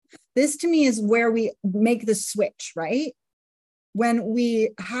This to me is where we make the switch, right? When we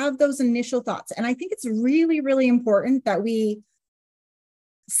have those initial thoughts. And I think it's really, really important that we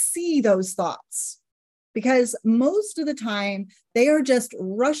see those thoughts, because most of the time they are just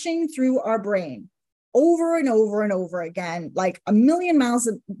rushing through our brain over and over and over again, like a million miles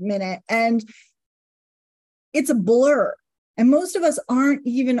a minute. And it's a blur. And most of us aren't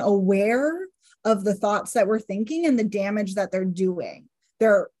even aware of the thoughts that we're thinking and the damage that they're doing.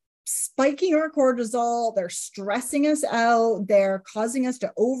 They're spiking our cortisol, they're stressing us out, they're causing us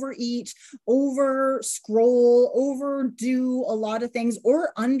to overeat, over scroll, overdo a lot of things,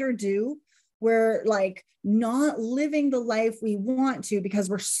 or underdo. We're like not living the life we want to because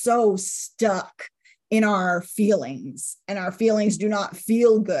we're so stuck in our feelings, and our feelings do not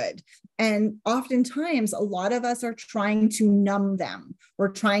feel good. And oftentimes, a lot of us are trying to numb them. We're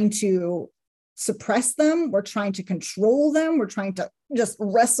trying to suppress them. We're trying to control them. We're trying to just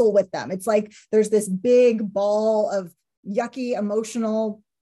wrestle with them. It's like there's this big ball of yucky emotional,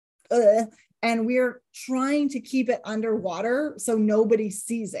 and we're trying to keep it underwater so nobody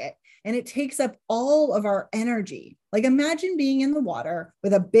sees it. And it takes up all of our energy. Like imagine being in the water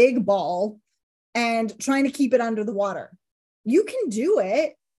with a big ball and trying to keep it under the water. You can do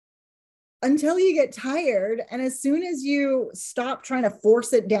it until you get tired. And as soon as you stop trying to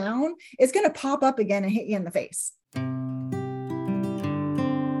force it down, it's going to pop up again and hit you in the face.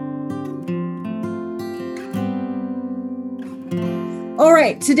 All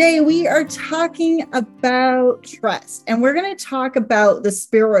right, today we are talking about trust, and we're going to talk about the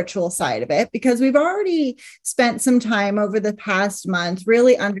spiritual side of it, because we've already spent some time over the past month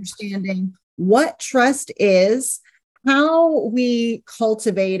really understanding what trust is, how we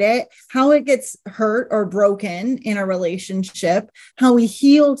cultivate it, how it gets hurt or broken in a relationship, how we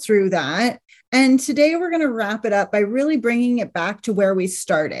heal through that. And today we're going to wrap it up by really bringing it back to where we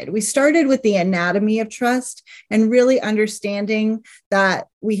started. We started with the anatomy of trust and really understanding that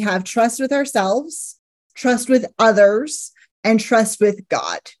we have trust with ourselves, trust with others, and trust with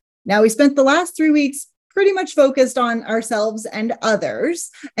God. Now, we spent the last 3 weeks pretty much focused on ourselves and others.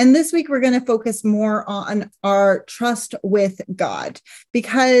 And this week, we're going to focus more on our trust with God,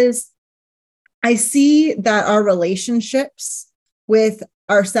 because I see that our relationships with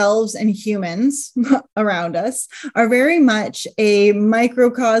ourselves and humans around us are very much a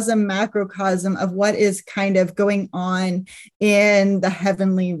microcosm, macrocosm of what is kind of going on in the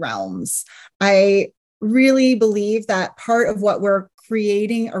heavenly realms. I really believe that part of what we're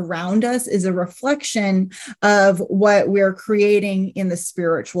creating around us is a reflection of what we're creating in the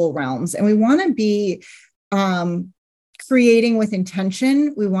spiritual realms. And we want to be creating with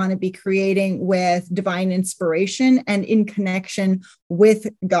intention. We want to be creating with divine inspiration and in connection with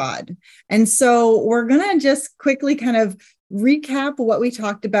God. And so we're going to just quickly kind of recap what we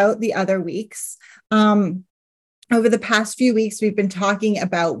talked about the other weeks. Over the past few weeks, we've been talking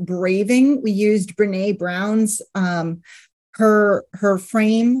about braving. We used Brene Brown's her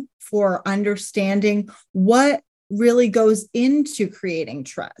frame for understanding what really goes into creating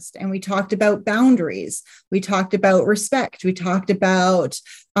trust. And we talked about boundaries. We talked about respect. We talked about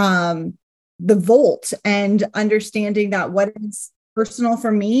the volt and understanding that what is personal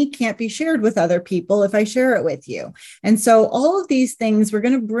for me can't be shared with other people if I share it with you. And so all of these things, we're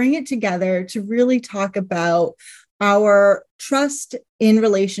going to bring it together to really talk about our trust in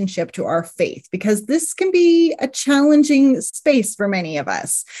relationship to our faith, because this can be a challenging space for many of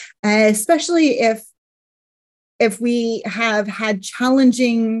us, especially if we have had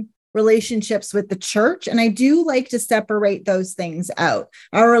challenging relationships with the church. And I do like to separate those things out.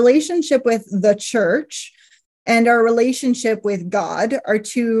 Our relationship with the church and our relationship with God are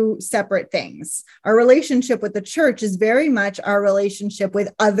two separate things. Our relationship with the church is very much our relationship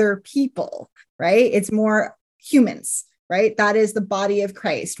with other people, right? It's more humans, right? That is the body of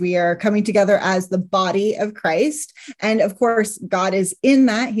Christ. We are coming together as the body of Christ. And of course, God is in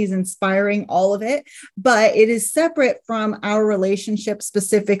that. He's inspiring all of it, but it is separate from our relationship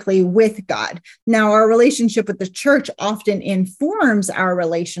specifically with God. Now, our relationship with the church often informs our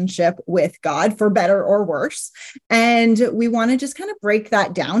relationship with God, for better or worse. And we want to just kind of break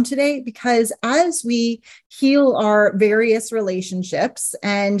that down today, because as we heal our various relationships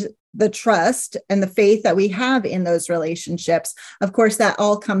and the trust and the faith that we have in those relationships, of course, that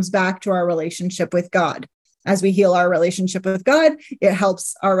all comes back to our relationship with God. As we heal our relationship with God, it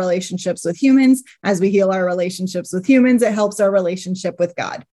helps our relationships with humans. As we heal our relationships with humans, it helps our relationship with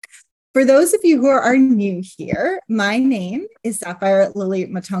God. For those of you who are new here, my name is Sapphire Lily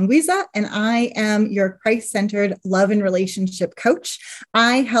Matongwiza, and I am your Christ-centered love and relationship coach.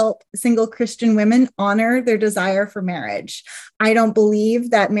 I help single Christian women honor their desire for marriage. I don't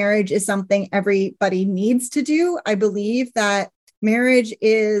believe that marriage is something everybody needs to do. I believe that marriage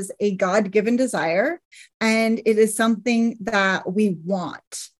is a God-given desire, and it is something that we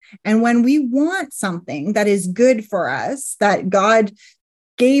want. And when we want something that is good for us, that God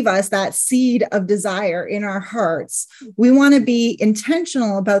gave us that seed of desire in our hearts, we want to be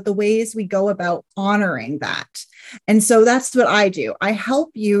intentional about the ways we go about honoring that. And so that's what I do. I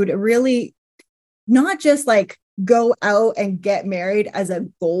help you to really not just like go out and get married as a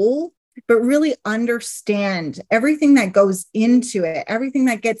goal, but really understand everything that goes into it, everything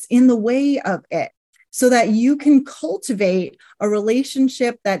that gets in the way of it, so that you can cultivate a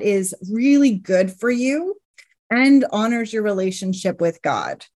relationship that is really good for you and honors your relationship with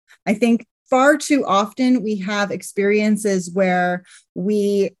God. I think far too often we have experiences where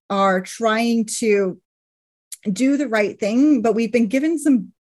we are trying to do the right thing, but we've been given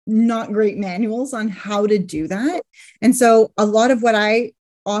some not great manuals on how to do that. And so a lot of what I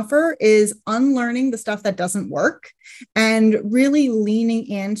offer is unlearning the stuff that doesn't work and really leaning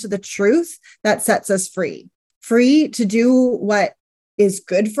into the truth that sets us free to do what is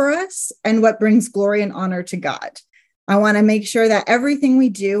good for us and what brings glory and honor to God. I want to make sure that everything we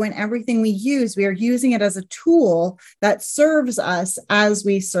do and everything we use, we are using it as a tool that serves us as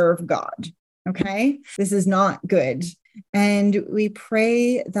we serve God. Okay? This is not good. And we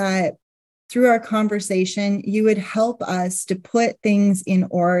pray that through our conversation, you would help us to put things in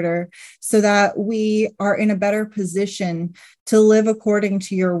order so that we are in a better position to live according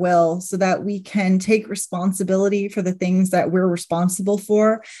to your will, so that we can take responsibility for the things that we're responsible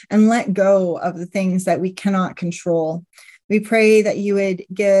for and let go of the things that we cannot control. We pray that you would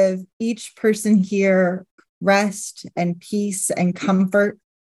give each person here rest and peace and comfort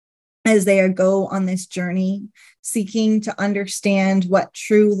as they go on this journey, seeking to understand what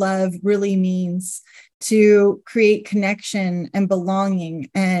true love really means, to create connection and belonging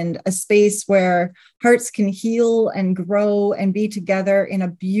and a space where hearts can heal and grow and be together in a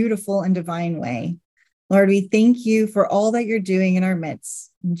beautiful and divine way. Lord, we thank you for all that you're doing in our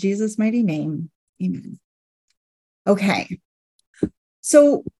midst. In Jesus' mighty name, amen. Okay,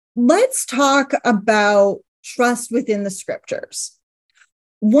 so let's talk about trust within the scriptures.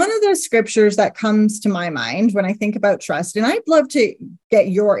 One of the scriptures that comes to my mind when I think about trust, and I'd love to get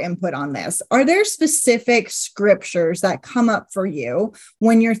your input on this, are there specific scriptures that come up for you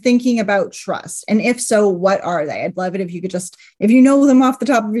when you're thinking about trust? And if so, what are they? I'd love it if you could just, if you know them off the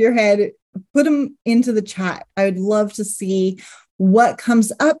top of your head, put them into the chat. I would love to see what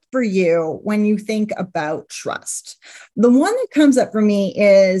comes up for you when you think about trust. The one that comes up for me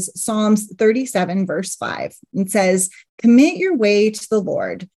is Psalms 37, verse 5. It says, "Commit your way to the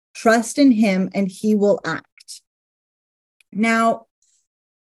Lord, trust in him, and he will act." Now,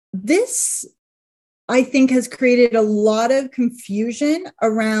 this, I think, has created a lot of confusion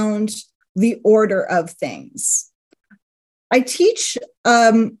around the order of things. I teach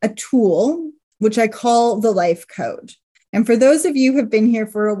a tool, which I call the life code. And for those of you who have been here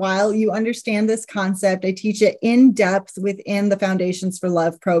for a while, you understand this concept. I teach it in depth within the Foundations for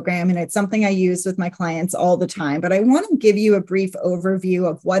Love program, and it's something I use with my clients all the time. But I want to give you a brief overview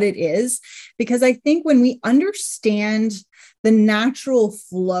of what it is, because I think when we understand the natural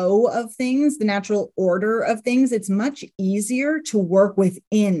flow of things, the natural order of things, it's much easier to work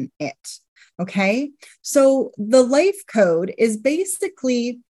within it. Okay? So the life code is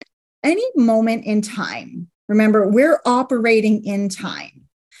basically any moment in time. Remember, we're operating in time.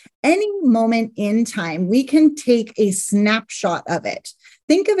 Any moment in time, we can take a snapshot of it.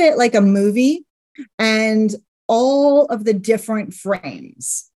 Think of it like a movie and all of the different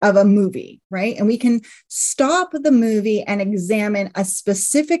frames of a movie, right? And we can stop the movie and examine a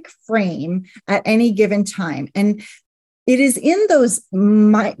specific frame at any given time. And it is in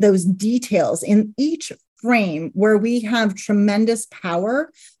those details in each frame where we have tremendous power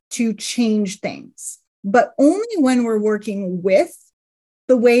to change things. But only when we're working with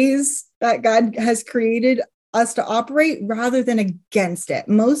the ways that God has created us to operate rather than against it.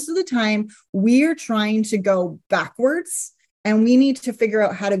 Most of the time, we are trying to go backwards and we need to figure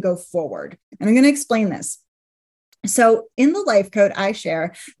out how to go forward. And I'm going to explain this. So in the life code, I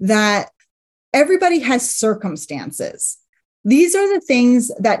share that everybody has circumstances. These are the things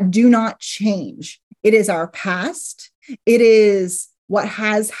that do not change. It is our past. It is what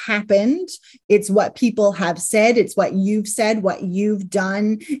has happened. It's what people have said. It's what you've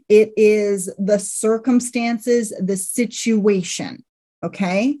done. It is the circumstances, the situation.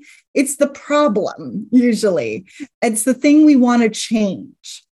 Okay. It's the problem, usually. It's the thing we want to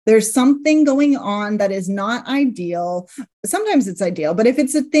change. There's something going on that is not ideal. Sometimes it's ideal, but if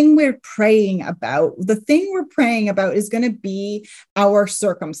it's a thing we're praying about, the thing we're praying about is going to be our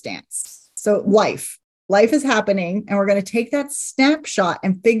circumstance. So life is happening, and we're going to take that snapshot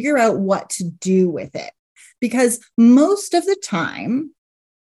and figure out what to do with it. Because most of the time,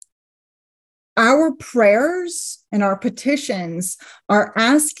 our prayers and our petitions are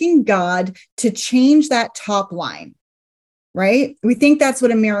asking God to change that top line, right? We think that's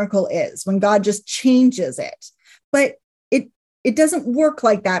what a miracle is, when God just changes it. But it doesn't work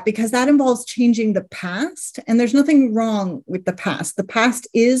like that, because that involves changing the past, and there's nothing wrong with the past. The past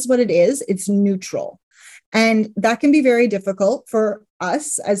is what it is. It's neutral. And that can be very difficult for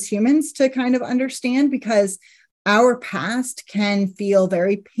us as humans to kind of understand, because our past can feel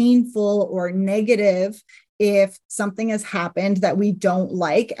very painful or negative if something has happened that we don't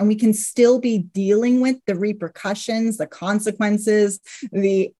like, and we can still be dealing with the repercussions, the consequences,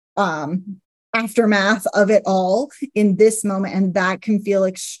 the aftermath of it all in this moment. And that can feel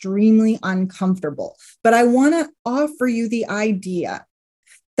extremely uncomfortable. But I want to offer you the idea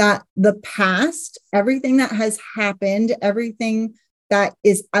that the past, everything that has happened, everything that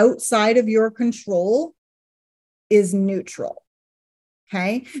is outside of your control is neutral.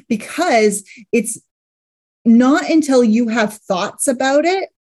 Okay. Because it's not until you have thoughts about it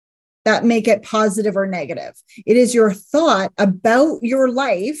that make it positive or negative. It is your thought about your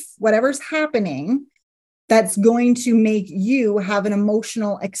life, whatever's happening, that's going to make you have an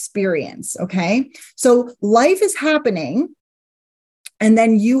emotional experience. Okay. So life is happening, and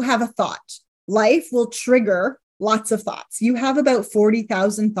then you have a thought. Life will trigger lots of thoughts. You have about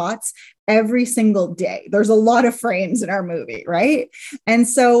 40,000 thoughts every single day. There's a lot of frames in our movie, right? And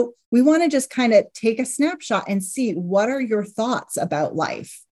so we want to just kind of take a snapshot and see, what are your thoughts about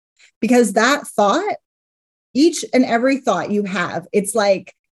life? Because that thought, each and every thought you have, it's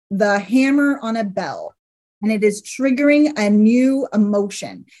like the hammer on a bell, and it is triggering a new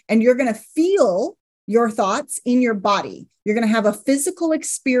emotion. And you're going to feel your thoughts in your body. You're going to have a physical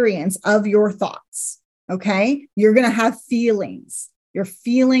experience of your thoughts. Okay. You're going to have feelings. You're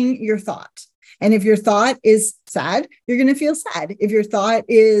feeling your thought. And if your thought is sad, you're going to feel sad. If your thought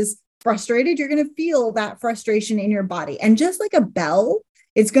is frustrated, you're going to feel that frustration in your body. And just like a bell,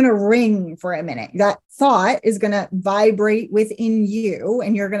 it's going to ring for a minute. That thought is going to vibrate within you,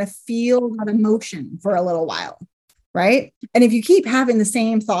 and you're going to feel that emotion for a little while. Right. And if you keep having the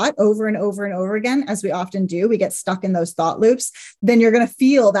same thought over and over and over again, as we often do, we get stuck in those thought loops, then you're going to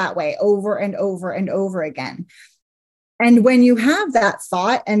feel that way over and over and over again. And when you have that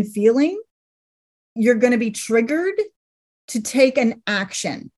thought and feeling, you're going to be triggered to take an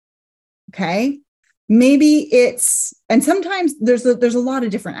action. Okay. Maybe it's, and sometimes there's a lot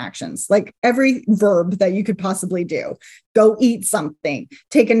of different actions, like every verb that you could possibly do. Go eat something,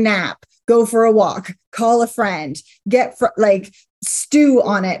 take a nap, go for a walk, call a friend, stew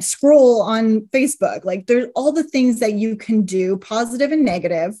on it, scroll on Facebook. Like, there's all the things that you can do, positive and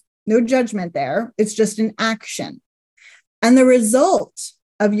negative, no judgment there. It's just an action. And the result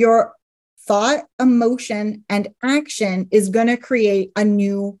of your thought, emotion, and action is going to create a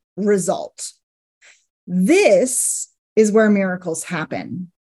new result. This is where miracles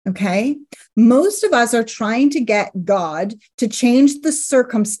happen. Okay. Most of us are trying to get God to change the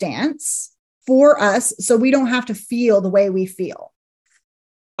circumstance for us so we don't have to feel the way we feel.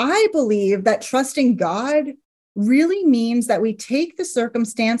 I believe that trusting God really means that we take the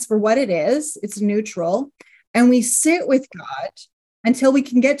circumstance for what it is, it's neutral, and we sit with God until we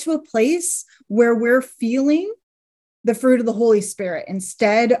can get to a place where we're feeling the fruit of the Holy Spirit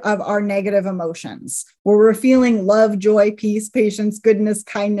instead of our negative emotions, where we're feeling love, joy, peace, patience, goodness,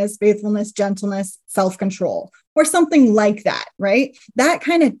 kindness, faithfulness, gentleness, self-control, or something like that, right? That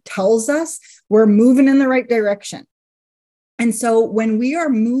kind of tells us we're moving in the right direction. And so when we are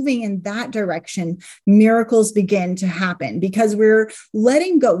moving in that direction, miracles begin to happen, because we're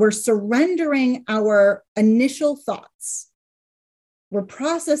letting go, we're surrendering our initial thoughts. We're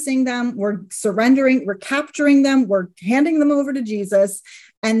processing them, we're surrendering, we're capturing them, we're handing them over to Jesus,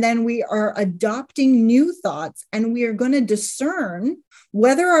 and then we are adopting new thoughts, and we are going to discern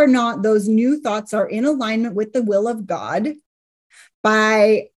whether or not those new thoughts are in alignment with the will of God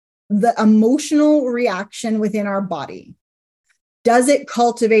by the emotional reaction within our body. Does it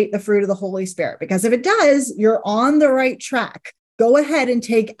cultivate the fruit of the Holy Spirit? Because if it does, you're on the right track. Go ahead and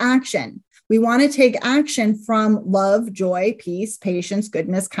take action. We want to take action from love, joy, peace, patience,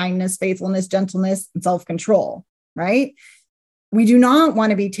 goodness, kindness, faithfulness, gentleness, and self-control, right? We do not want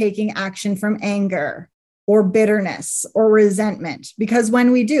to be taking action from anger, or bitterness or resentment. Because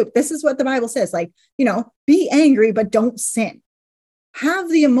when we do, this is what the Bible says, like, be angry, but don't sin. Have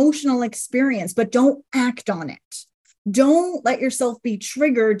the emotional experience, but don't act on it. Don't let yourself be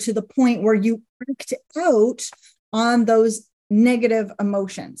triggered to the point where you act out on those negative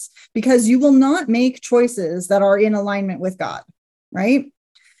emotions, because you will not make choices that are in alignment with God, right?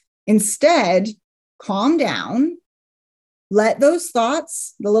 Instead, calm down, let those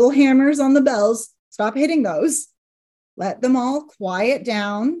thoughts, the little hammers on the bells, stop hitting those, let them all quiet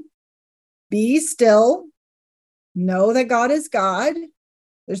down, be still, know that God is God.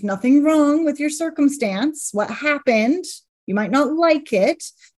 There's nothing wrong with your circumstance. What happened, you might not like it,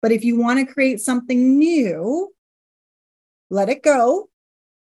 but if you want to create something new, let it go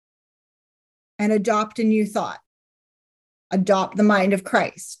and adopt a new thought. Adopt the mind of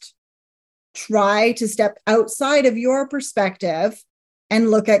Christ. Try to step outside of your perspective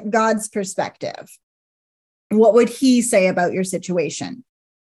and look at God's perspective. What would he say about your situation?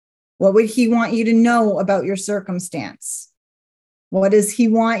 What would he want you to know about your circumstance? What does he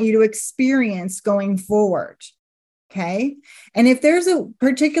want you to experience going forward? Okay. And if there's a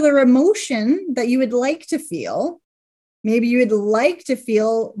particular emotion that you would like to feel, maybe you would like to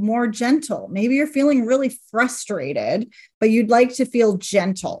feel more gentle. Maybe you're feeling really frustrated, but you'd like to feel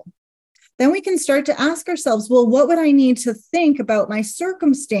gentle. Then we can start to ask ourselves, well, what would I need to think about my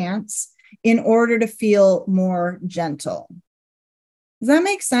circumstance in order to feel more gentle? Does that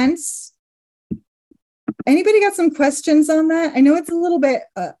make sense? Anybody got some questions on that? I know it's a little bit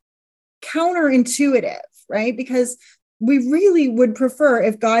counterintuitive, right? Because we really would prefer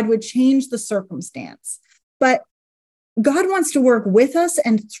if God would change the circumstance. But God wants to work with us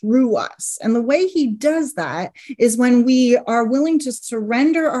and through us. And the way he does that is when we are willing to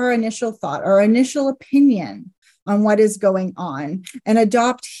surrender our initial thought, our initial opinion on what is going on and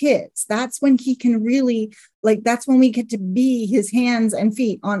adopt his. That's when he can really, that's when we get to be his hands and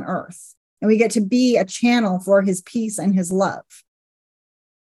feet on earth. And we get to be a channel for his peace and his love.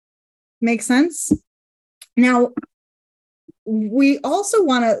 Make sense? Now, we also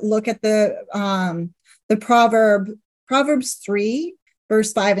want to look at the Proverbs 3,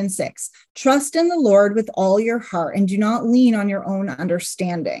 verse 5 and 6. Trust in the Lord with all your heart and do not lean on your own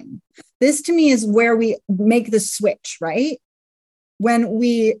understanding. This to me is where we make the switch, right? When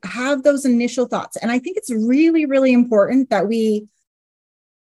we have those initial thoughts. And I think it's really, really important that we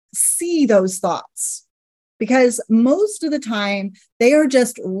see those thoughts, because most of the time they are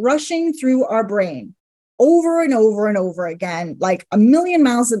just rushing through our brain over and over and over again, like a million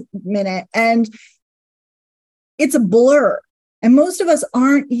miles a minute. And it's a blur. And most of us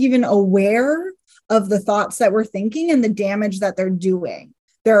aren't even aware of the thoughts that we're thinking and the damage that they're doing.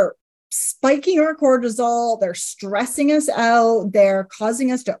 They're spiking our cortisol. They're stressing us out. They're causing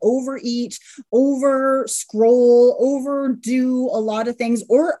us to overeat, over scroll, overdo a lot of things,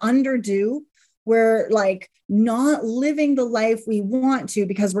 or underdo. We're not living the life we want to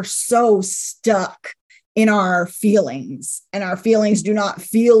because we're so stuck in our feelings, and our feelings do not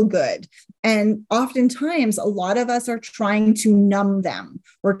feel good. And oftentimes, a lot of us are trying to numb them.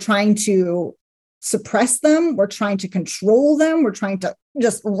 We're trying to suppress them. We're trying to control them. We're trying to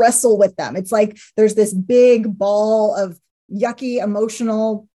just wrestle with them. It's like there's this big ball of yucky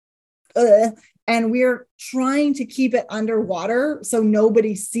emotional, and we're trying to keep it underwater so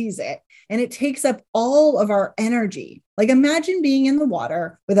nobody sees it. And it takes up all of our energy. Imagine being in the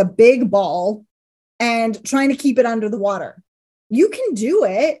water with a big ball and trying to keep it under the water. You can do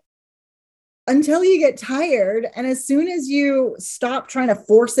it until you get tired. And as soon as you stop trying to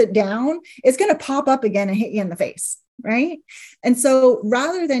force it down, it's going to pop up again and hit you in the face, right? And so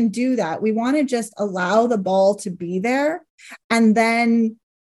rather than do that, we want to just allow the ball to be there and then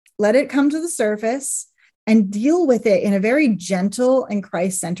let it come to the surface and deal with it in a very gentle and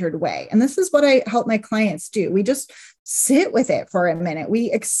Christ-centered way. And this is what I help my clients do. We just sit with it for a minute.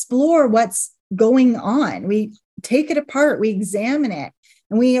 We explore what's going on. We take it apart. We examine it.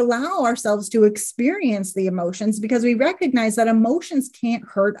 And we allow ourselves to experience the emotions, because we recognize that emotions can't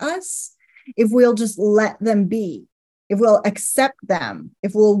hurt us if we'll just let them be, if we'll accept them,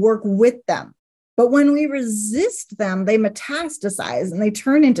 if we'll work with them. But when we resist them, they metastasize and they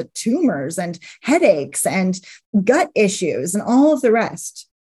turn into tumors and headaches and gut issues and all of the rest.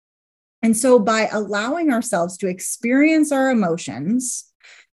 And so by allowing ourselves to experience our emotions,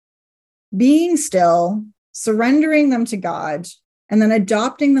 being still, surrendering them to God, and then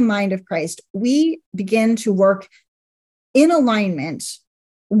adopting the mind of Christ, we begin to work in alignment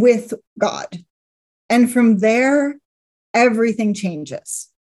with God. And from there, everything changes.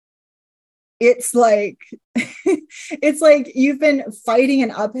 it's like, it's like you've been fighting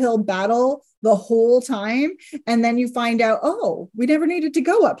an uphill battle the whole time. And then you find out, oh, we never needed to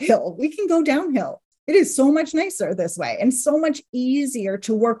go uphill. We can go downhill. It is so much nicer this way and so much easier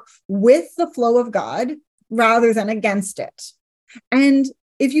to work with the flow of God rather than against it. And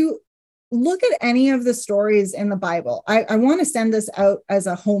if you look at any of the stories in the Bible, I want to send this out as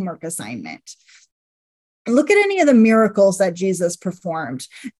a homework assignment. Look at any of the miracles that Jesus performed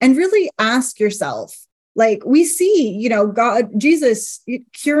and really ask yourself, like we see, Jesus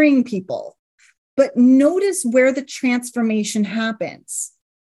curing people, but notice where the transformation happens.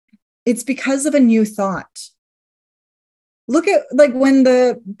 It's because of a new thought. Look at like when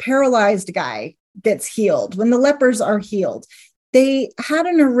the paralyzed guy gets healed, when the lepers are healed, they had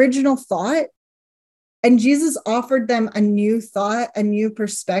an original thought and Jesus offered them a new thought, a new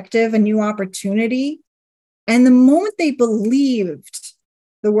perspective, a new opportunity. And the moment they believed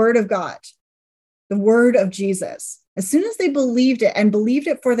the word of God, the word of Jesus, as soon as they believed it and believed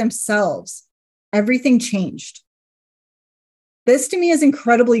it for themselves, everything changed. This to me is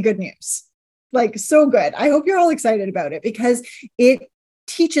incredibly good news. Like so good. I hope you're all excited about it because it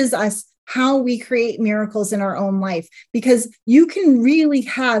teaches us how we create miracles in our own life, because you can really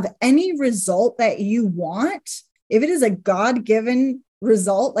have any result that you want. If it is a God-given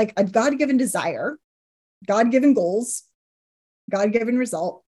result, like a God-given desire, God-given goals, God-given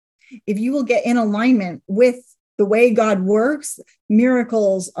result, if you will get in alignment with the way God works,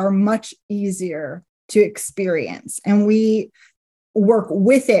 miracles are much easier to experience. And we work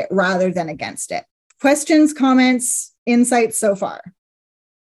with it rather than against it. Questions, comments, insights so far?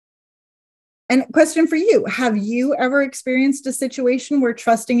 And question for you, have you ever experienced a situation where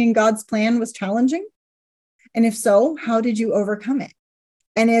trusting in God's plan was challenging? And if so, how did you overcome it?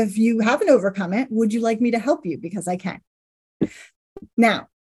 And if you haven't overcome it, would you like me to help you? Because I can. Now,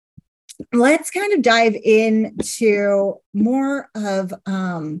 let's kind of dive into more of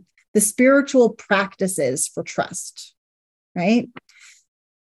the spiritual practices for trust, right?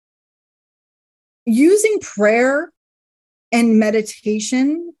 Using prayer and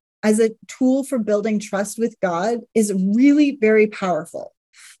meditation as a tool for building trust with God is really very powerful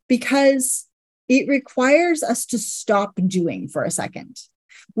because it requires us to stop doing for a second.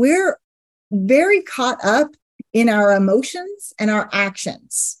 We're very caught up in our emotions and our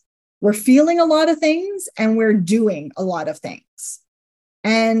actions. We're feeling a lot of things and we're doing a lot of things.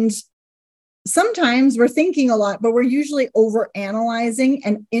 And sometimes we're thinking a lot, but we're usually overanalyzing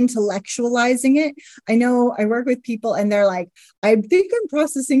and intellectualizing it. I know I work with people and they're like, I think I'm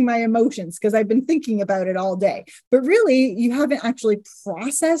processing my emotions because I've been thinking about it all day. But really, you haven't actually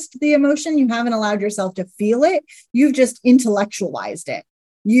processed the emotion. You haven't allowed yourself to feel it. You've just intellectualized it.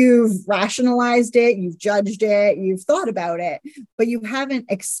 You've rationalized it. You've judged it. You've thought about it, but you haven't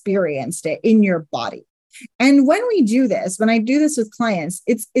experienced it in your body. And when we do this, when I do this with clients,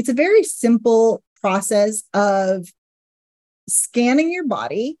 it's a very simple process of scanning your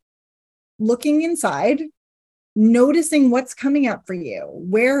body, looking inside, noticing what's coming up for you.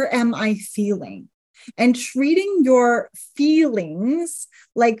 Where am I feeling? And treating your feelings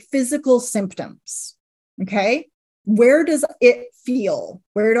like physical symptoms. Okay. Where does it feel?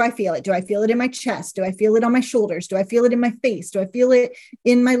 Where do I feel it? Do I feel it in my chest? Do I feel it on my shoulders? Do I feel it in my face? Do I feel it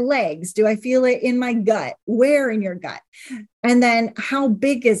in my legs? Do I feel it in my gut? Where in your gut? And then how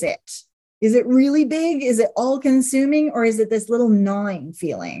big is it? Is it really big? Is it all consuming? Or is it this little gnawing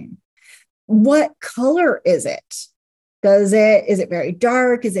feeling? What color is it? Is it very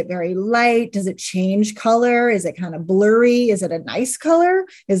dark? Is it very light? Does it change color? Is it kind of blurry? Is it a nice color?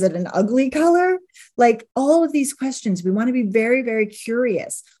 Is it an ugly color? Like all of these questions, we want to be very, very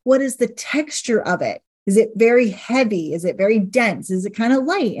curious. What is the texture of it? Is it very heavy? Is it very dense? Is it kind of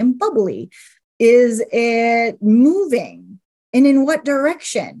light and bubbly? Is it moving? And in what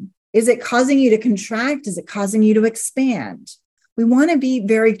direction? Is it causing you to contract? Is it causing you to expand? We want to be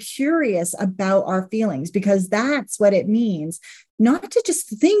very curious about our feelings because that's what it means, not to just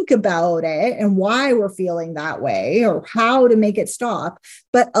think about it and why we're feeling that way or how to make it stop,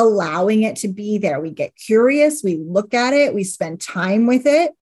 but allowing it to be there. We get curious, we look at it, we spend time with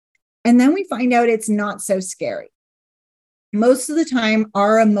it, and then we find out it's not so scary. Most of the time,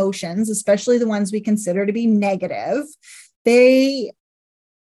 our emotions, especially the ones we consider to be negative, they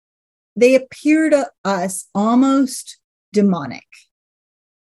appear to us almost demonic.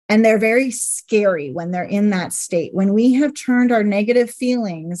 And they're very scary when they're in that state. When we have turned our negative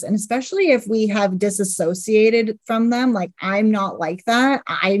feelings, and especially if we have disassociated from them, like I'm not like that.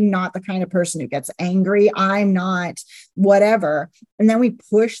 I'm not the kind of person who gets angry. I'm not whatever. And then we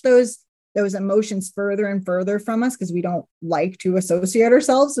push those those emotions further and further from us because we don't like to associate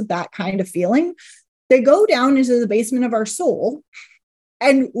ourselves with that kind of feeling, they go down into the basement of our soul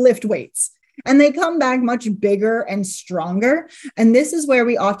and lift weights. And they come back much bigger and stronger. And this is where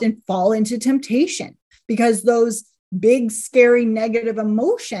we often fall into temptation, because those big, scary, negative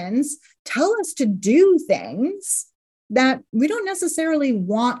emotions tell us to do things that we don't necessarily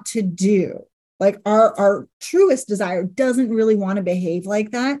want to do. Like our truest desire doesn't really want to behave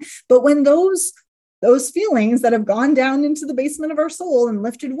like that. But when those feelings that have gone down into the basement of our soul and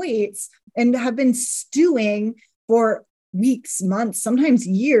lifted weights and have been stewing for weeks, months, sometimes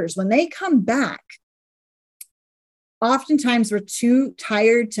years, when they come back, oftentimes we're too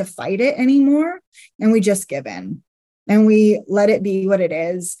tired to fight it anymore. And we just give in and we let it be what it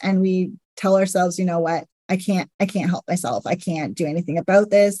is. And we tell ourselves, you know what? I can't help myself. I can't do anything about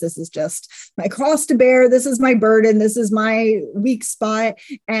this. This is just my cross to bear. This is my burden. This is my weak spot.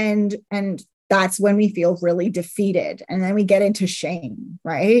 And that's when we feel really defeated. And then we get into shame,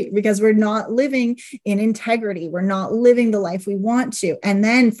 right? Because we're not living in integrity. We're not living the life we want to. And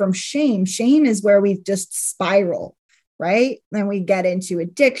then from shame is where we just spiral, right? Then we get into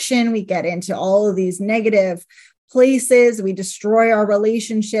addiction. We get into all of these negative places. We destroy our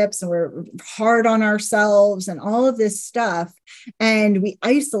relationships and we're hard on ourselves and all of this stuff. And we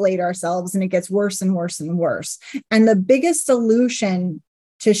isolate ourselves and it gets worse and worse and worse. And the biggest solution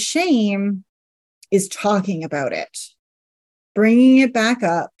to shame is talking about it, bringing it back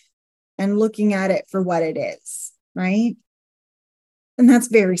up and looking at it for what it is, right? And that's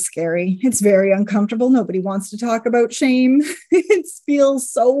very scary. It's very uncomfortable. Nobody wants to talk about shame. It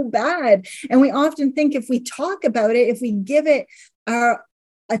feels so bad. And we often think if we talk about it, if we give it our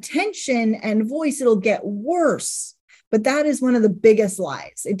attention and voice, it'll get worse. But that is one of the biggest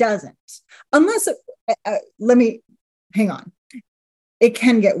lies. It doesn't. Unless, hang on. It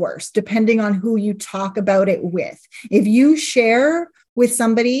can get worse depending on who you talk about it with. If you share with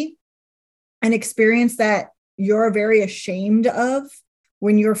somebody an experience that you're very ashamed of,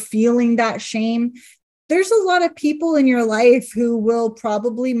 when you're feeling that shame, there's a lot of people in your life who will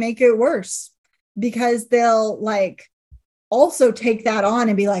probably make it worse because they'll also take that on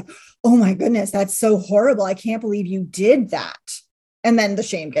and be like, oh my goodness, that's so horrible. I can't believe you did that. And then the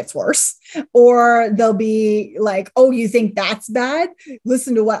shame gets worse. Or they'll be like, oh, you think that's bad?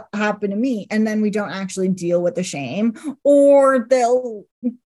 Listen to what happened to me. And then we don't actually deal with the shame, or they'll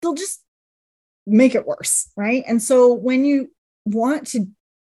just make it worse, right? And so when you want to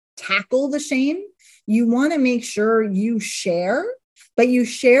tackle the shame, you want to make sure you share, but you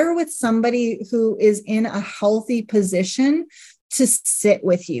share with somebody who is in a healthy position to sit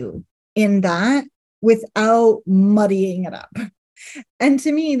with you in that without muddying it up. And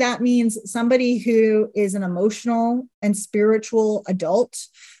to me, that means somebody who is an emotional and spiritual adult,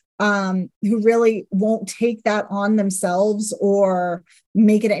 who really won't take that on themselves or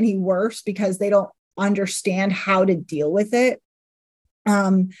make it any worse because they don't understand how to deal with it.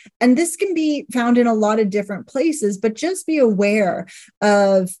 And this can be found in a lot of different places, but just be aware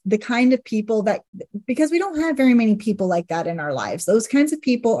of the kind of people that, because we don't have very many people like that in our lives. Those kinds of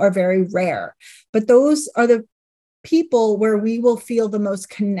people are very rare, but those are the people where we will feel the most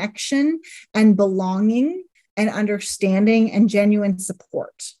connection and belonging and understanding and genuine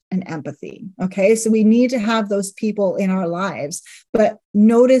support and empathy. Okay. So we need to have those people in our lives, but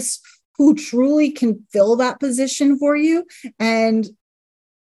notice who truly can fill that position for you, and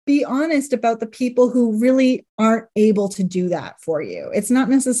be honest about the people who really aren't able to do that for you. It's not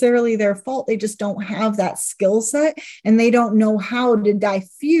necessarily their fault. They just don't have that skill set and they don't know how to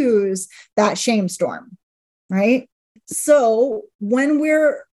diffuse that shame storm, right? So when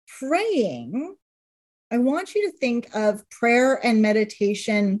we're praying, I want you to think of prayer and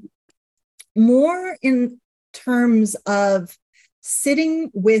meditation more in terms of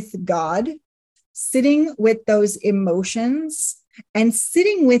sitting with God, sitting with those emotions, and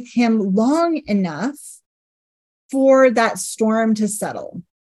sitting with him long enough for that storm to settle.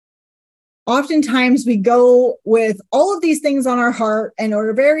 Oftentimes we go with all of these things on our heart and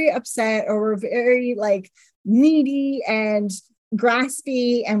we're very upset, or we're very needy and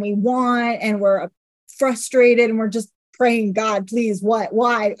graspy, and we want, and we're frustrated, and we're just praying, God, please, what,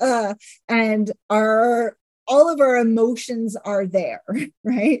 why, and all of our emotions are there,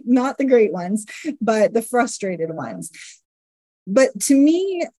 right? Not the great ones, but the frustrated ones. But to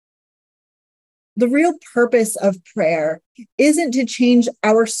me, the real purpose of prayer isn't to change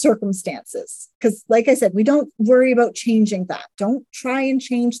our circumstances. Because like I said, we don't worry about changing that. Don't try and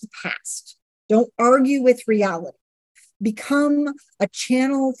change the past. Don't argue with reality. Become a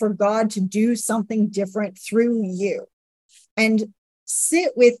channel for God to do something different through you. And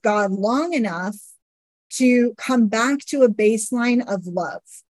sit with God long enough to come back to a baseline of love.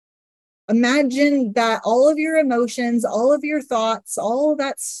 Imagine that all of your emotions, all of your thoughts, all of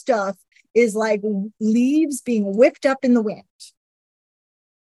that stuff is like leaves being whipped up in the wind.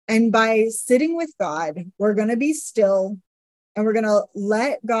 And by sitting with God, we're going to be still and we're going to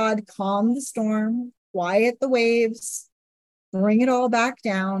let God calm the storm, quiet the waves, bring it all back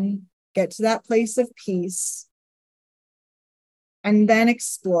down, get to that place of peace, and then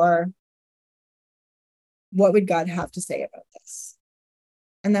explore what would God have to say about this.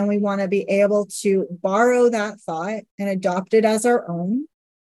 And then we want to be able to borrow that thought and adopt it as our own.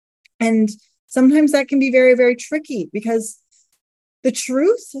 And sometimes that can be very, very tricky because the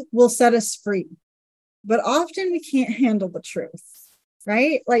truth will set us free, but often we can't handle the truth,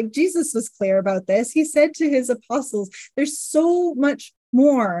 right? Like Jesus was clear about this. He said to his apostles, there's so much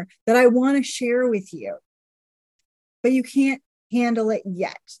more that I want to share with you, but you can't handle it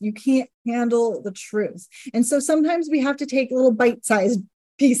yet. You can't handle the truth. And so sometimes we have to take little bite-sized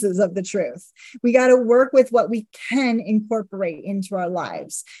pieces of the truth. We got to work with what we can incorporate into our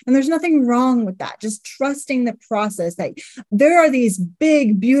lives. And there's nothing wrong with that. Just trusting the process that there are these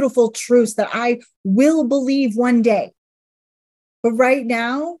big, beautiful truths that I will believe one day. But right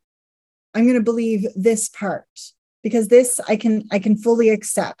now, I'm going to believe this part because this I can fully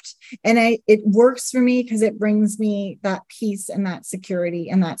accept. And it works for me because it brings me that peace and that security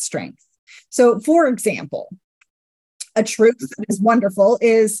and that strength. So for example, a truth that is wonderful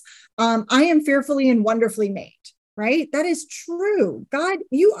is I am fearfully and wonderfully made, right? That is true. God,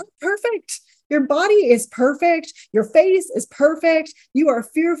 you are perfect. Your body is perfect. Your face is perfect. You are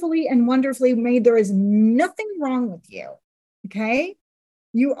fearfully and wonderfully made. There is nothing wrong with you. Okay.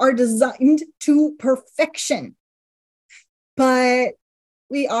 You are designed to perfection. But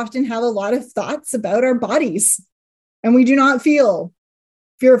we often have a lot of thoughts about our bodies and we do not feel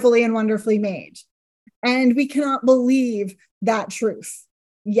fearfully and wonderfully made. And we cannot believe that truth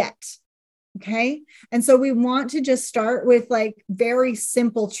yet. Okay. And so we want to just start with like very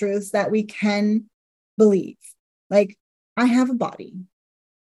simple truths that we can believe. Like, I have a body.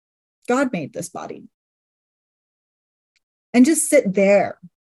 God made this body. And just sit there.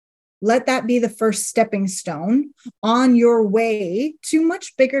 Let that be the first stepping stone on your way to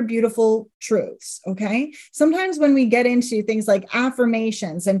much bigger, beautiful truths. Okay. Sometimes when we get into things like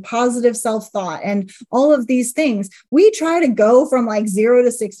affirmations and positive self-thought and all of these things, we try to go from like 0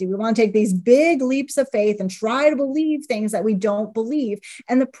 to 60. We want to take these big leaps of faith and try to believe things that we don't believe.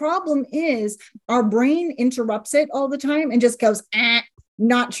 And the problem is our brain interrupts it all the time and just goes,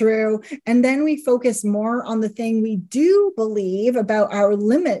 not true. And then we focus more on the thing we do believe about our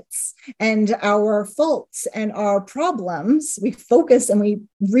limits and our faults and our problems. We focus and we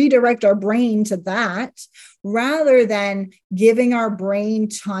redirect our brain to that rather than giving our brain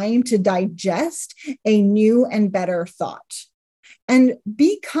time to digest a new and better thought. And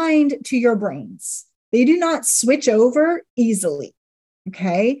be kind to your brains. They do not switch over easily.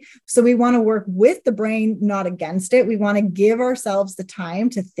 Okay. So we want to work with the brain, not against it. We want to give ourselves the time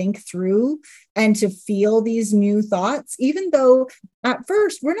to think through and to feel these new thoughts, even though at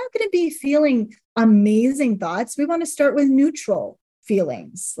first we're not going to be feeling amazing thoughts. We want to start with neutral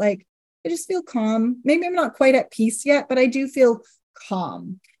feelings. Like, I just feel calm. Maybe I'm not quite at peace yet, but I do feel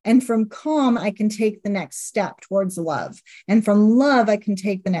calm. And from calm, I can take the next step towards love. And from love, I can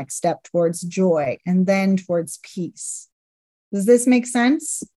take the next step towards joy and then towards peace. Does this make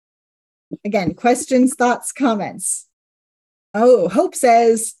sense? Again, questions, thoughts, comments. Oh, Hope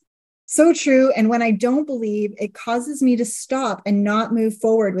says, so true. And when I don't believe, it causes me to stop and not move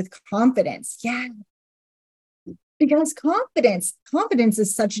forward with confidence. Yeah. Because confidence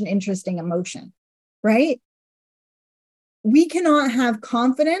is such an interesting emotion, right? We cannot have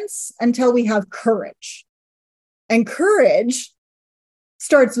confidence until we have courage. And courage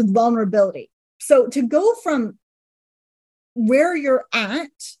starts with vulnerability. So to go from where you're at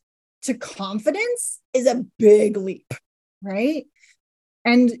to confidence is a big leap, right?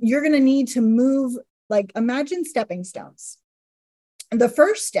 And you're going to need to move, like, imagine stepping stones. And the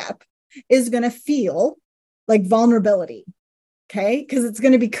first step is going to feel like vulnerability, okay? Because it's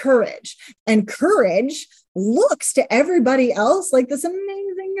going to be courage. And courage looks to everybody else like this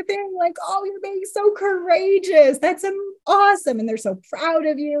amazing thing, like, oh, you're being so courageous. That's awesome. And they're so proud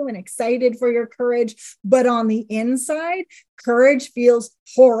of you and excited for your courage. But on the inside, courage feels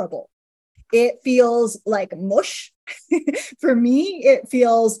horrible. It feels like mush. For me, it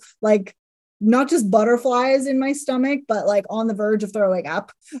feels like not just butterflies in my stomach, but like on the verge of throwing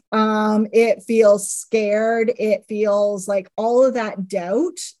up. It feels scared. It feels like all of that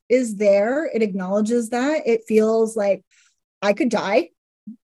doubt is there. It acknowledges that. It feels like I could die.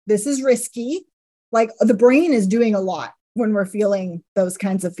 This is risky. Like the brain is doing a lot when we're feeling those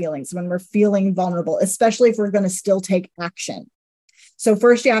kinds of feelings, when we're feeling vulnerable, especially if we're going to still take action. So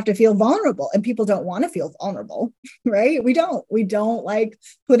first you have to feel vulnerable, and people don't want to feel vulnerable, right? We don't like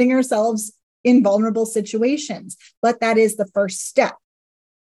putting ourselves in vulnerable situations, but that is the first step.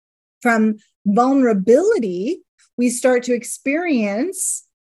 From vulnerability, we start to experience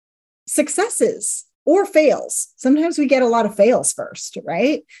successes or fails. Sometimes we get a lot of fails first,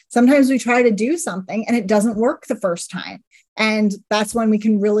 right? Sometimes we try to do something and it doesn't work the first time. And that's when we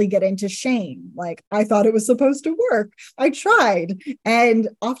can really get into shame. Like, I thought it was supposed to work. I tried. And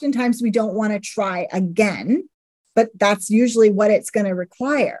oftentimes we don't want to try again, but that's usually what it's going to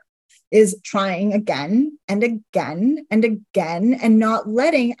require, is trying again and again and again, and not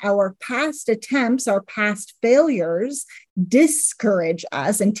letting our past attempts, our past failures discourage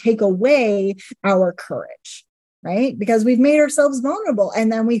us and take away our courage, right? Because we've made ourselves vulnerable,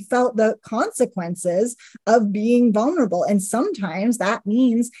 and then we felt the consequences of being vulnerable. And sometimes that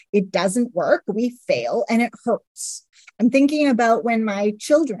means it doesn't work, we fail, and it hurts. I'm thinking about when my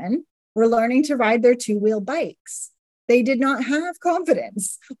children were learning to ride their two-wheel bikes. They did not have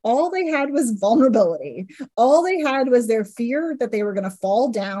confidence. All they had was vulnerability. All they had was their fear that they were going to fall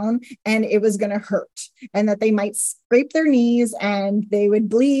down and it was going to hurt, and that they might scrape their knees and they would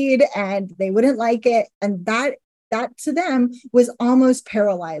bleed and they wouldn't like it. And that to them was almost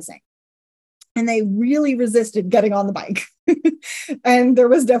paralyzing. And they really resisted getting on the bike. And there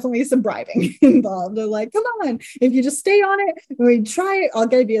was definitely some bribing involved. They're like, come on, if you just stay on it, we try it, I'll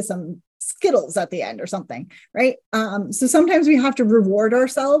give you some Skittles at the end or something, right? So sometimes we have to reward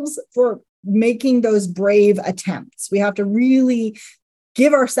ourselves for making those brave attempts. We have to really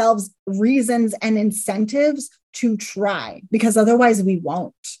give ourselves reasons and incentives to try, because otherwise we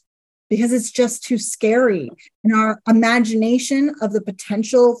won't, because it's just too scary. And our imagination of the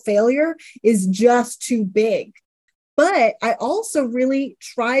potential failure is just too big. But I also really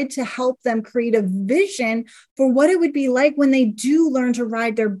tried to help them create a vision for what it would be like when they do learn to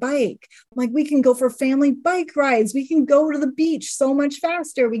ride their bike. Like, we can go for family bike rides. We can go to the beach so much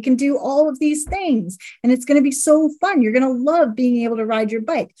faster. We can do all of these things. And it's going to be so fun. You're going to love being able to ride your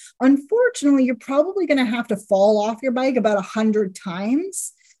bike. Unfortunately, you're probably going to have to fall off your bike about 100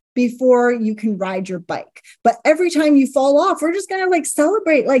 times before you can ride your bike. But every time you fall off, we're just going to like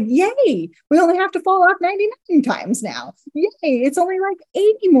celebrate, like, yay, we only have to fall off 99 times now. Yay, it's only like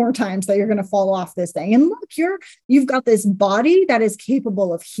 80 more times that you're going to fall off this thing. And look, you've got this body that is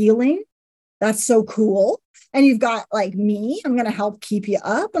capable of healing. That's so cool. And you've got like me, I'm going to help keep you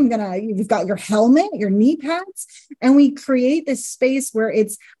up. You've got your helmet, your knee pads, and we create this space where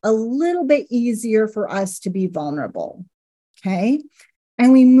it's a little bit easier for us to be vulnerable. Okay.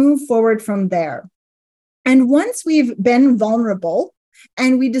 And we move forward from there. And once we've been vulnerable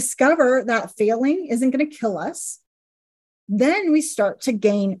and we discover that failing isn't going to kill us, then we start to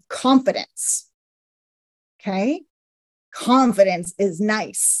gain confidence. Okay. Confidence is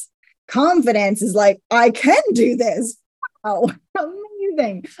nice. Confidence is like, I can do this. Wow,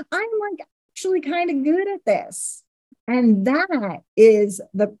 amazing. I'm like actually kind of good at this. And that is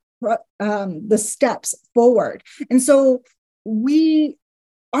the steps forward. And so we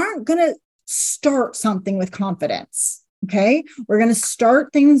aren't going to start something with confidence. Okay. We're going to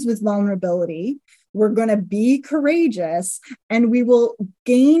start things with vulnerability. We're going to be courageous, and we will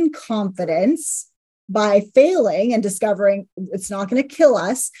gain confidence by failing and discovering it's not going to kill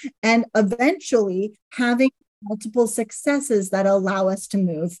us, and eventually having multiple successes that allow us to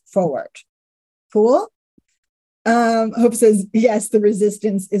move forward. Cool. Hope says, yes, the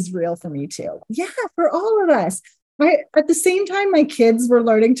resistance is real for me too. Yeah, for all of us. At the same time my kids were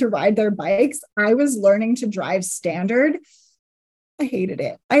learning to ride their bikes, I was learning to drive standard. I hated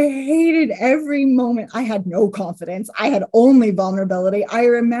it. I hated every moment. I had no confidence. I had only vulnerability. I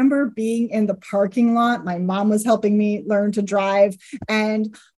remember being in the parking lot. My mom was helping me learn to drive,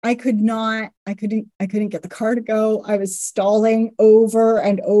 and I couldn't get the car to go. I was stalling over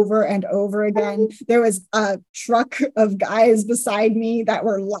and over and over again. There was a truck of guys beside me that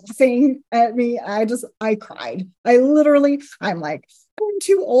were laughing at me. I cried. I'm like, I'm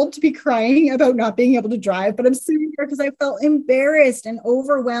too old to be crying about not being able to drive, but I'm sitting here because I felt embarrassed and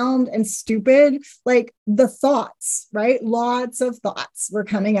overwhelmed and stupid. Like, the thoughts, right? Lots of thoughts were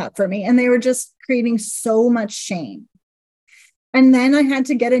coming up for me, and they were just creating so much shame. And then I had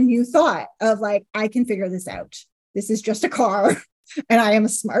to get a new thought of like, I can figure this out. This is just a car and I am a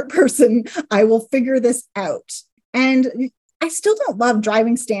smart person. I will figure this out. And I still don't love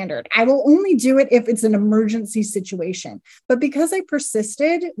driving standard. I will only do it if it's an emergency situation. But because I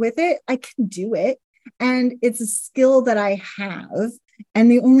persisted with it, I can do it. And it's a skill that I have. And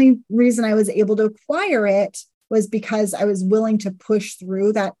the only reason I was able to acquire it was because I was willing to push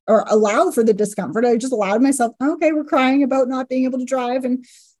through that or allow for the discomfort. I just allowed myself, okay, we're crying about not being able to drive and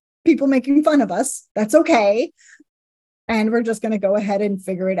people making fun of us. That's okay. And we're just going to go ahead and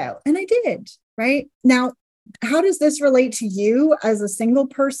figure it out. And I did, right? Now, how does this relate to you as a single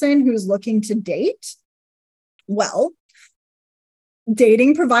person who's looking to date? Well,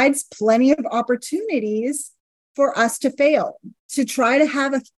 dating provides plenty of opportunities for us to fail, to try to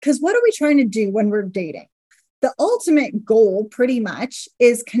have because what are we trying to do when we're dating? The ultimate goal pretty much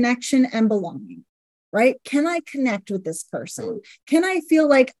is connection and belonging, right? Can I connect with this person? Can I feel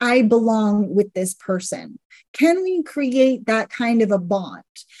like I belong with this person? Can we create that kind of a bond?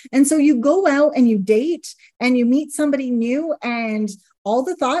 And so you go out and you date and you meet somebody new and all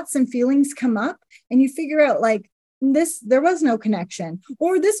the thoughts and feelings come up and you figure out like, there was no connection,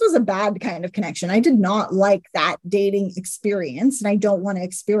 or this was a bad kind of connection. I did not like that dating experience and I don't want to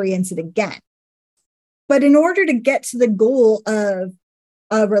experience it again. But in order to get to the goal of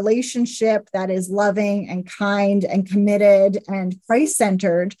a relationship that is loving and kind and committed and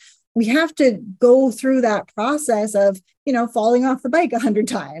Christ-centered, we have to go through that process of, falling off the bike 100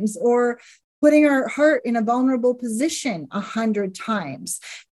 times or putting our heart in a vulnerable position 100 times.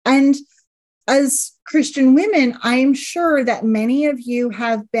 And as Christian women, I'm sure that many of you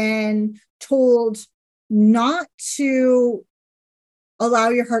have been told not to allow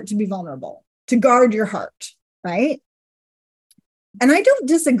your heart to be vulnerable, to guard your heart, right? And I don't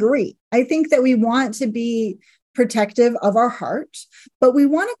disagree. I think that we want to be protective of our heart, but we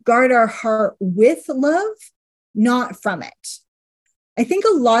want to guard our heart with love, not from it. I think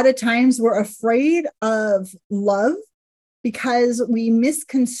a lot of times we're afraid of love because we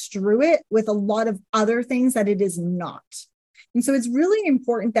misconstrue it with a lot of other things that it is not. And so it's really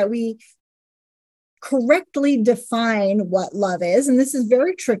important that we correctly define what love is. And this is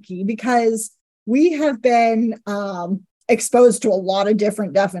very tricky because we have been exposed to a lot of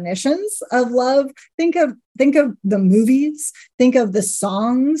different definitions of love. Think of the movies, think of the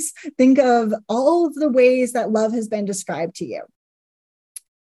songs, think of all of the ways that love has been described to you.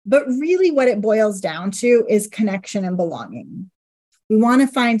 But really what it boils down to is connection and belonging. We want to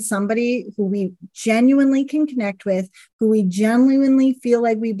find somebody who we genuinely can connect with, who we genuinely feel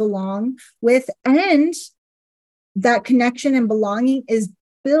like we belong with. And that connection and belonging is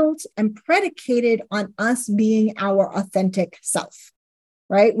built and predicated on us being our authentic self,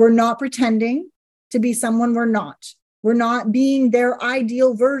 right? We're not pretending to be someone we're not. We're not being their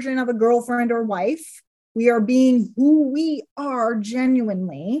ideal version of a girlfriend or wife. We are being who we are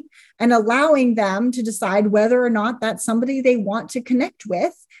genuinely and allowing them to decide whether or not that's somebody they want to connect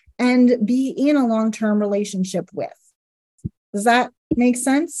with and be in a long-term relationship with. Does that make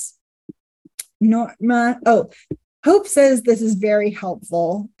sense? Norma, Hope says this is very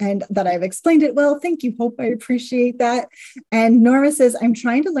helpful and that I've explained it well. Thank you, Hope. I appreciate that. And Norma says, I'm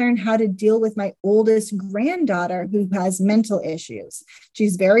trying to learn how to deal with my oldest granddaughter who has mental issues.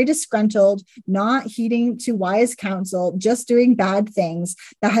 She's very disgruntled, not heeding to wise counsel, just doing bad things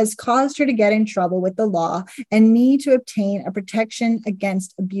that has caused her to get in trouble with the law and me to obtain a protection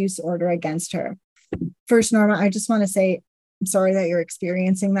against abuse order against her. First, Norma, I just want to say, I'm sorry that you're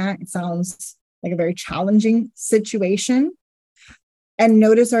experiencing that. It sounds like a very challenging situation, and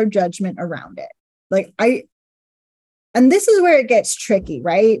notice our judgment around it. And this is where it gets tricky,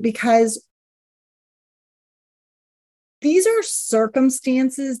 right? Because these are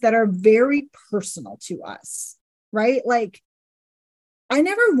circumstances that are very personal to us, right? Like, I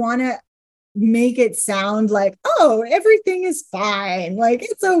never want to make it sound like, oh, everything is fine, like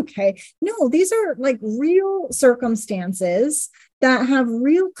it's okay. No, these are like real circumstances that have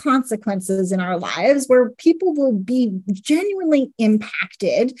real consequences in our lives where people will be genuinely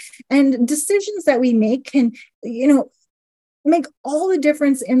impacted, and decisions that we make can, make all the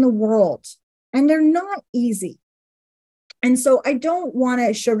difference in the world. And they're not easy. And so I don't want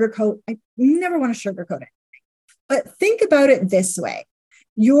to I never want to sugarcoat it. But think about it this way.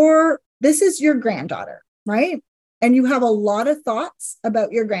 This is your granddaughter, right? And you have a lot of thoughts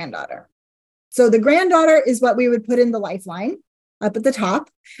about your granddaughter. So the granddaughter is what we would put in the lifeline up at the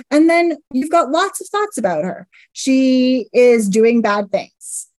top. And then you've got lots of thoughts about her. She is doing bad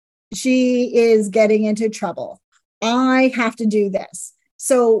things. She is getting into trouble. I have to do this.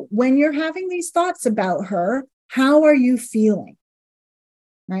 So when you're having these thoughts about her, how are you feeling?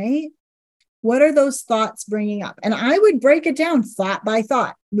 Right? What are those thoughts bringing up? And I would break it down thought by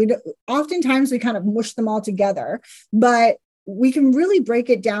thought. Oftentimes we kind of mush them all together, but we can really break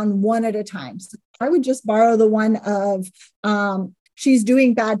it down one at a time. So I would just borrow the one of, she's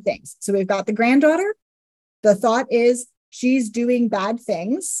doing bad things. So we've got the granddaughter. The thought is she's doing bad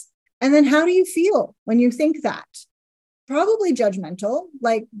things. And then how do you feel when you think that? Probably judgmental,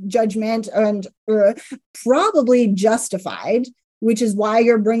 like judgment, and probably justified, which is why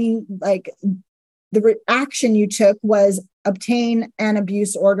you're bringing, like, the action you took was obtain an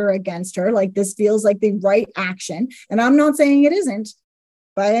abuse order against her. Like, this feels like the right action. And I'm not saying it isn't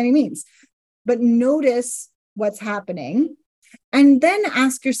by any means, but notice what's happening. And then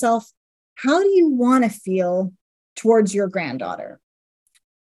ask yourself, how do you want to feel towards your granddaughter?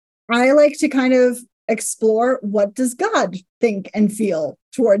 I like to kind of explore, what does God think and feel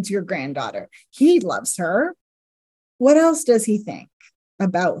towards your granddaughter? He loves her. What else does he think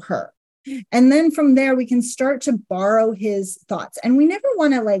about her? And then from there, we can start to borrow his thoughts. And we never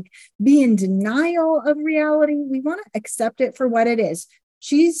want to like be in denial of reality. We want to accept it for what it is.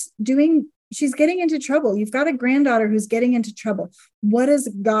 She's getting into trouble. You've got a granddaughter who's getting into trouble. What does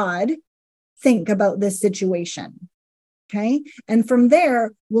God think about this situation? Okay. And from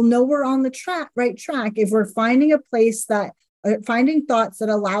there, we'll know we're on the right track if we're finding finding thoughts that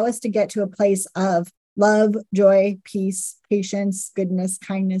allow us to get to a place of love, joy, peace, patience, goodness,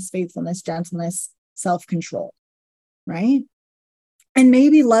 kindness, faithfulness, gentleness, self-control, right? And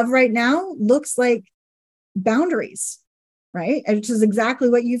maybe love right now looks like boundaries, right? Which is exactly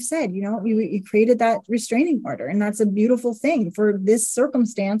what you've said. You created that restraining order, and that's a beautiful thing for this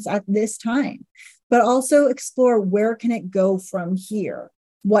circumstance at this time. But also explore, where can it go from here?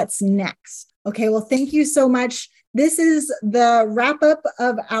 What's next? Okay, well, thank you so much. This is the wrap up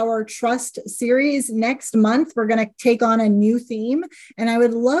of our trust series. Next month, we're going to take on a new theme, and I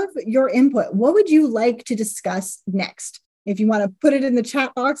would love your input. What would you like to discuss next? If you want to put it in the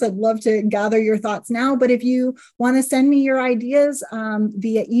chat box, I'd love to gather your thoughts now. But if you want to send me your ideas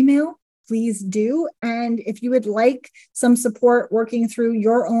via email, please do. And if you would like some support working through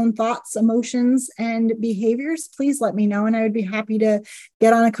your own thoughts, emotions, and behaviors, please let me know. And I would be happy to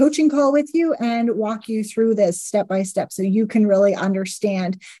get on a coaching call with you and walk you through this step by step so you can really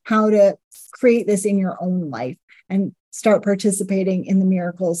understand how to create this in your own life and start participating in the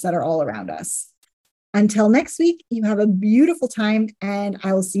miracles that are all around us. Until next week, you have a beautiful time, and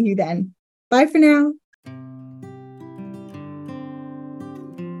I will see you then. Bye for now.